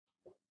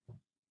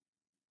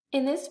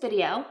In this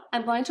video,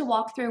 I'm going to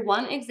walk through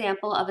one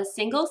example of a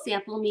single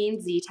sample mean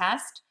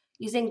z-test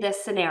using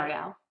this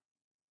scenario.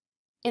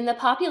 In the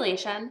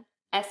population,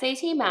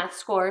 SAT math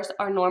scores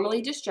are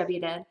normally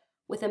distributed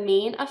with a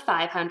mean of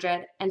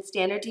 500 and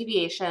standard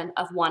deviation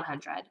of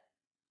 100.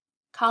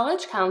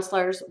 College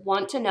counselors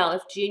want to know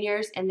if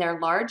juniors in their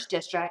large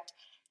district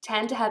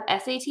tend to have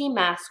SAT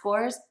math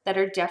scores that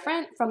are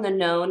different from the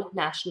known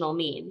national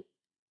mean.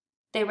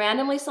 They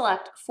randomly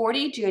select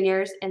 40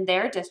 juniors in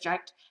their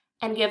district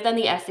and give them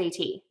the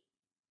SAT.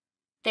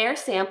 Their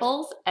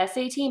sample's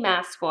SAT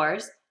math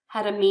scores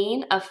had a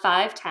mean of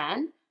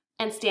 510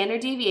 and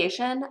standard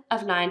deviation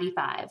of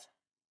 95.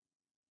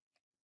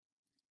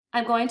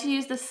 I'm going to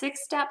use the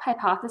 6-step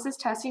hypothesis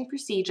testing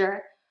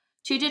procedure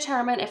to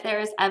determine if there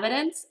is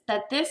evidence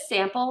that this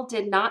sample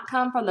did not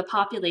come from the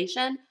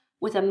population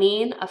with a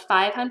mean of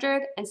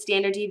 500 and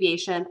standard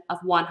deviation of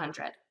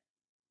 100.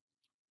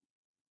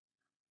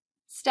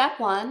 Step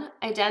 1,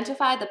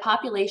 identify the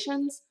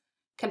populations,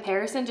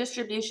 comparison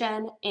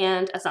distribution,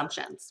 and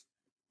assumptions.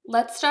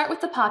 Let's start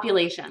with the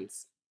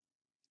populations.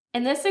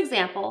 In this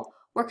example,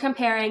 we're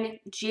comparing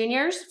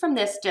juniors from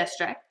this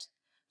district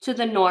to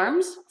the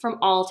norms from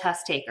all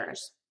test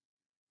takers.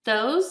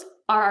 Those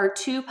are our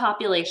two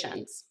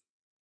populations.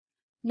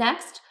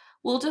 Next,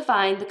 we'll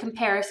define the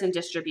comparison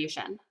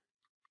distribution.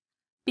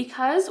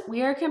 Because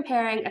we are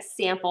comparing a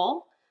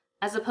sample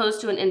as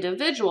opposed to an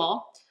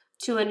individual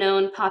to a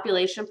known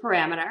population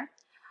parameter,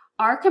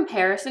 our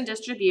comparison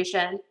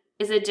distribution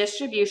is a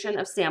distribution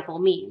of sample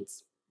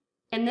means.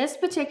 In this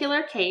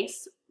particular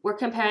case, we're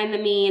comparing the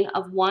mean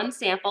of one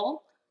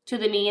sample to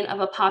the mean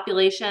of a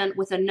population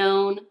with a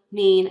known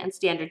mean and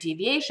standard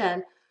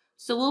deviation,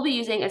 so we'll be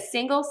using a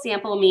single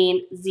sample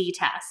mean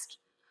z-test.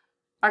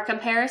 Our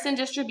comparison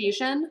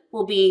distribution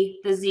will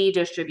be the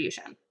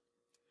z-distribution.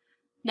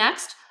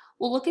 Next,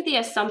 we'll look at the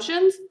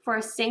assumptions for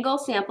a single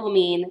sample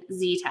mean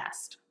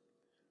z-test.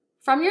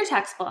 From your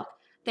textbook,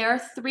 there are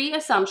 3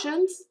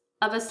 assumptions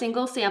of a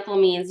single sample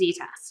mean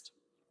z-test.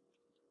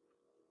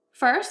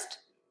 First,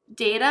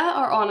 data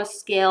are on a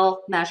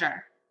scale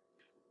measure.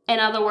 In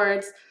other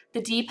words,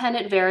 the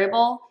dependent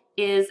variable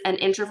is an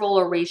interval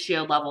or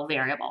ratio level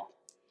variable.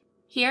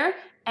 Here,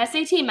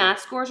 SAT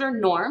math scores are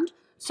normed,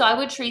 so I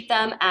would treat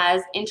them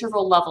as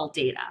interval level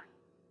data.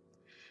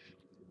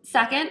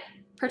 Second,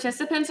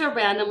 participants are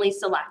randomly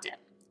selected.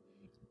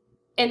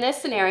 In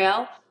this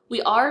scenario,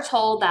 we are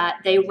told that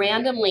they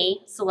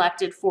randomly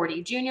selected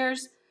 40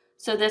 juniors,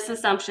 so this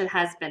assumption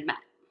has been met.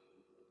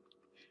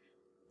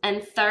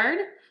 And third,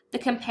 the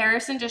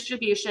comparison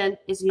distribution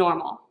is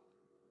normal.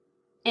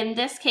 In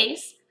this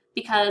case,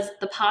 because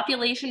the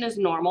population is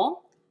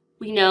normal,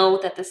 we know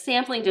that the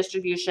sampling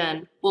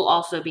distribution will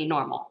also be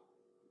normal.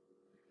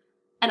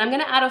 And I'm going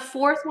to add a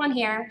 4th one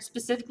here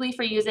specifically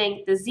for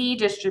using the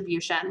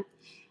z-distribution,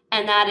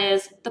 and that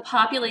is the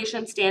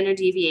population standard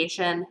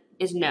deviation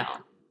is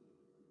known.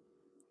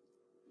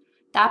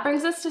 That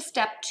brings us to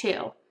step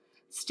 2,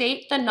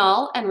 state the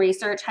null and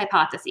research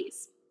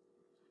hypotheses.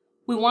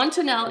 We want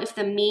to know if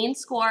the mean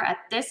score at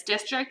this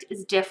district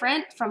is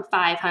different from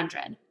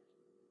 500.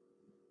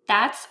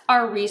 That's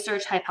our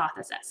research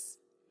hypothesis.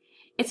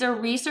 It's a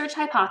research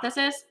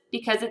hypothesis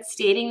because it's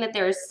stating that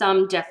there is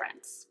some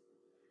difference.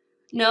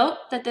 Note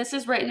that this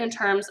is written in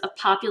terms of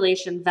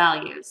population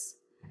values.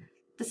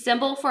 The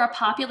symbol for a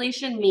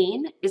population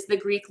mean is the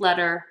Greek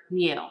letter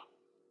mu.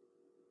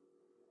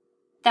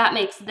 That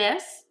makes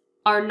this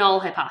our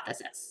null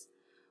hypothesis.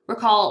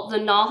 Recall, the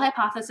null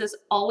hypothesis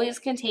always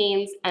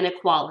contains an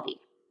equality,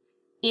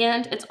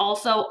 and it's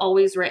also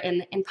always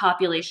written in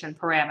population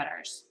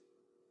parameters.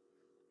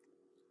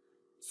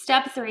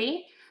 Step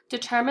 3,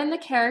 determine the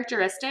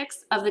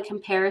characteristics of the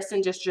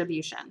comparison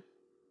distribution.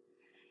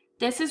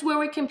 This is where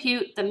we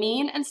compute the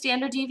mean and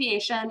standard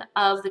deviation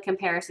of the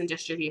comparison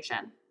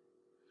distribution.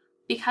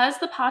 Because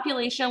the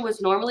population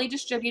was normally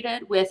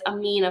distributed with a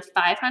mean of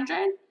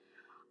 500,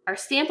 our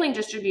sampling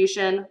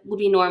distribution will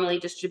be normally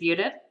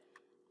distributed,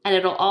 and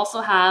it'll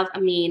also have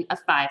a mean of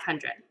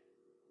 500.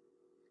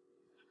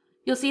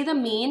 You'll see the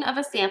mean of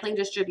a sampling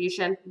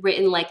distribution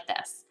written like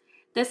this.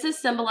 This is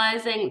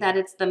symbolizing that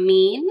it's the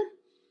mean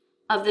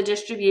of the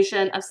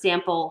distribution of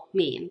sample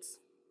means.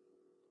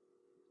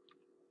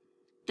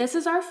 This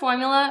is our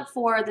formula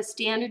for the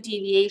standard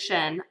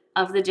deviation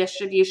of the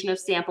distribution of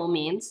sample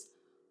means,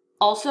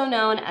 also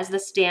known as the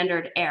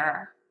standard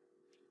error.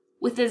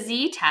 With the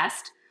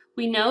z-test,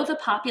 we know the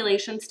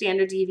population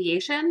standard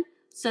deviation,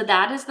 so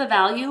that is the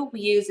value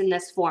we use in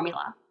this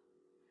formula.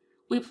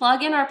 We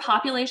plug in our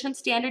population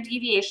standard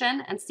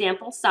deviation and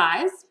sample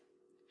size,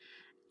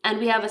 and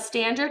we have a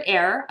standard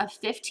error of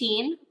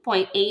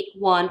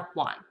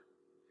 15.811.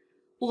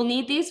 We'll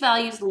need these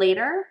values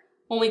later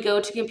when we go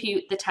to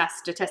compute the test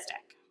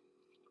statistic.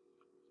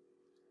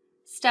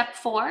 Step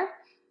 4,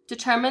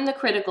 determine the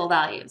critical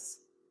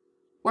values.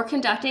 We're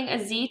conducting a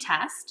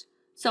z-test,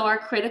 so our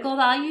critical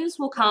values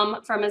will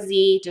come from a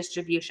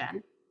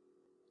z-distribution.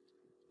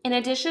 In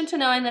addition to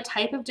knowing the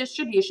type of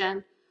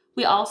distribution,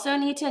 we also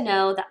need to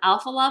know the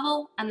alpha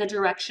level and the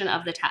direction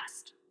of the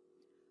test.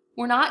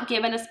 We're not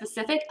given a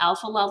specific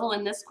alpha level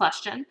in this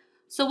question,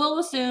 so we'll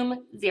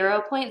assume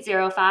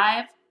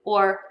 0.05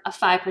 or a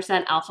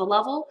 5% alpha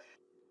level.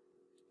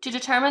 To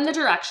determine the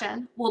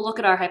direction, we'll look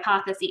at our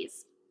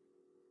hypotheses.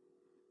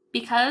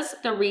 Because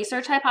the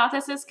research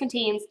hypothesis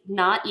contains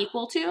not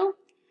equal to,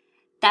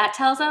 that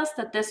tells us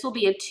that this will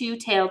be a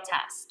two-tailed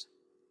test.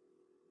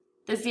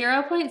 The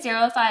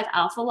 0.05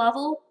 alpha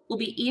level will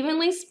be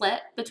evenly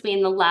split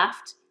between the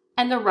left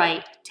and the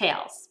right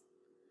tails,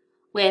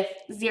 with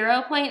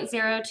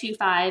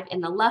 0.025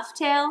 in the left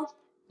tail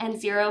and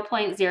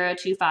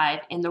 0.025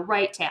 in the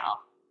right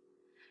tail.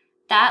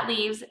 That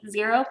leaves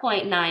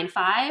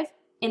 0.95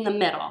 in the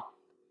middle.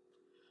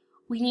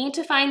 We need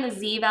to find the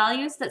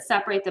z-values that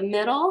separate the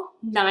middle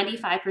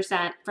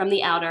 95% from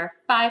the outer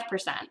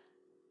 5%.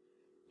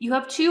 You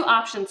have two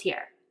options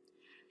here.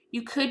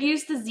 You could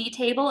use the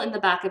z-table in the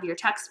back of your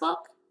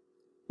textbook,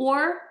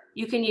 or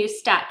you can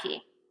use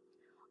StatKey.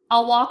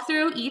 I'll walk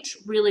through each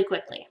really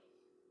quickly.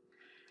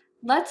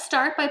 Let's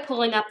start by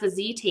pulling up the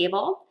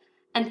z-table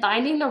and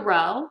finding the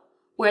row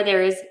where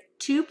there is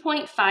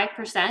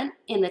 2.5%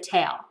 in the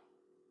tail.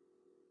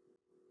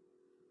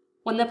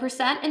 When the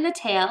percent in the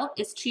tail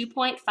is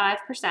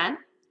 2.5%,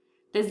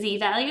 the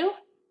z-value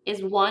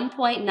is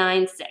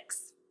 1.96.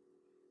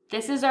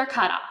 This is our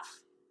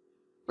cutoff.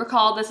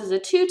 Recall this is a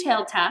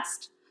two-tailed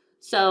test,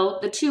 so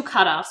the two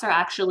cutoffs are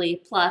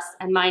actually plus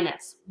and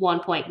minus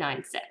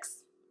 1.96.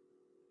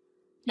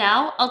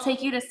 Now I'll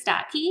take you to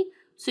StatKey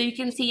so you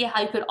can see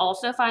how you could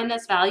also find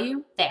this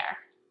value there.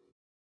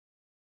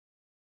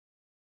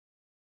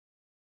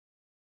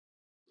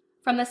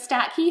 From the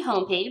StatKey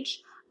homepage,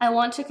 I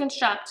want to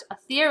construct a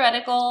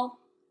theoretical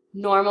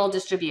normal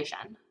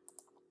distribution.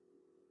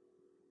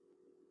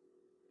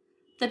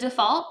 The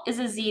default is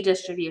a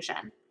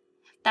z-distribution.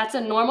 That's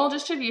a normal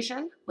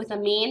distribution with a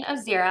mean of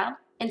 0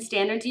 and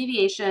standard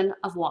deviation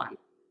of 1.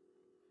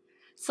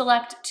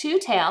 Select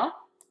two-tail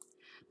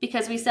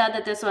because we said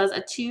that this was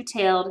a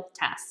two-tailed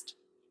test.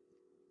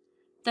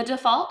 The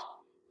default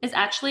is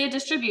actually a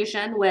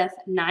distribution with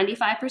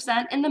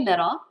 95% in the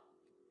middle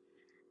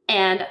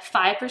and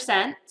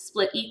 5%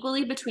 split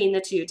equally between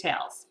the two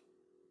tails.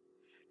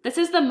 This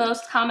is the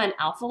most common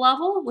alpha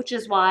level, which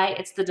is why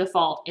it's the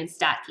default in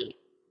StatKey.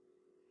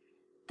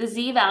 The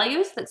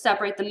z-values that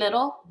separate the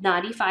middle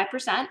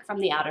 95% from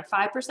the outer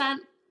 5%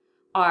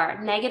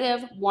 are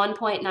negative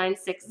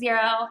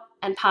 1.960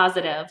 and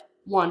positive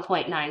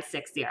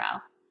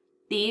 1.960.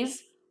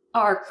 These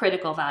are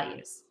critical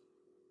values.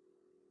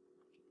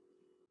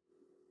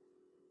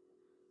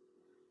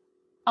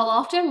 I'll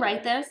often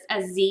write this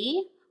as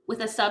z with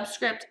a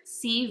subscript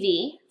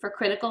CV for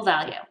critical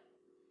value.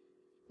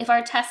 If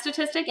our test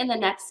statistic in the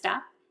next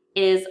step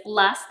is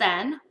less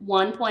than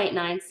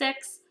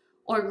 1.96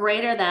 or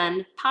greater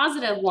than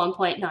positive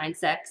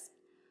 1.96,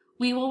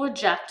 we will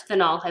reject the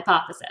null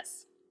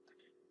hypothesis.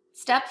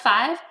 Step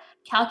 5,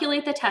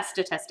 calculate the test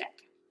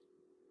statistic.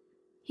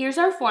 Here's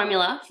our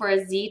formula for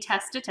a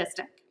z-test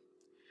statistic.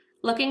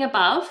 Looking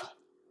above,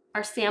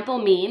 our sample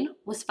mean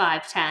was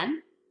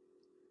 510.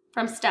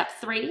 From step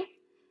 3,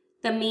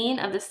 the mean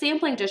of the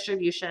sampling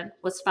distribution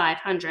was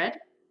 500.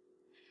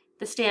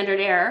 The standard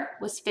error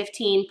was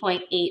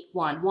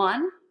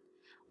 15.811.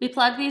 We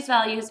plug these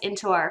values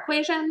into our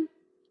equation,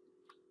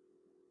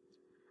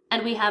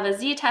 and we have a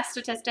z-test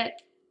statistic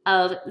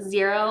of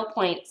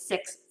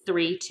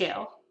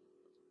 0.632.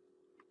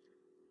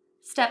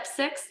 Step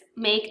 6,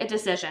 make a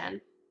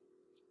decision.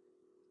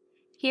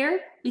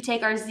 Here, we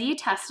take our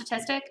z-test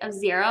statistic of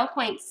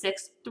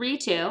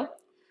 0.632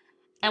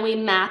 and we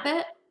map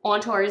it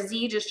onto our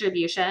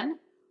z-distribution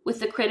with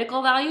the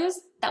critical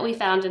values that we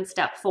found in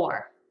step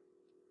 4.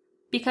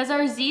 Because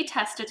our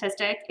z-test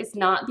statistic is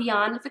not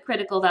beyond the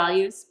critical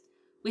values,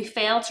 we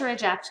fail to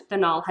reject the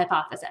null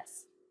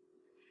hypothesis.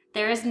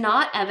 There is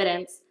not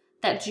evidence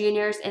that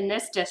juniors in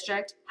this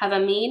district have a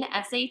mean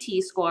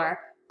SAT score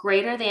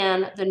greater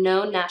than the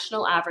known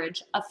national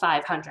average of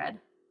 500.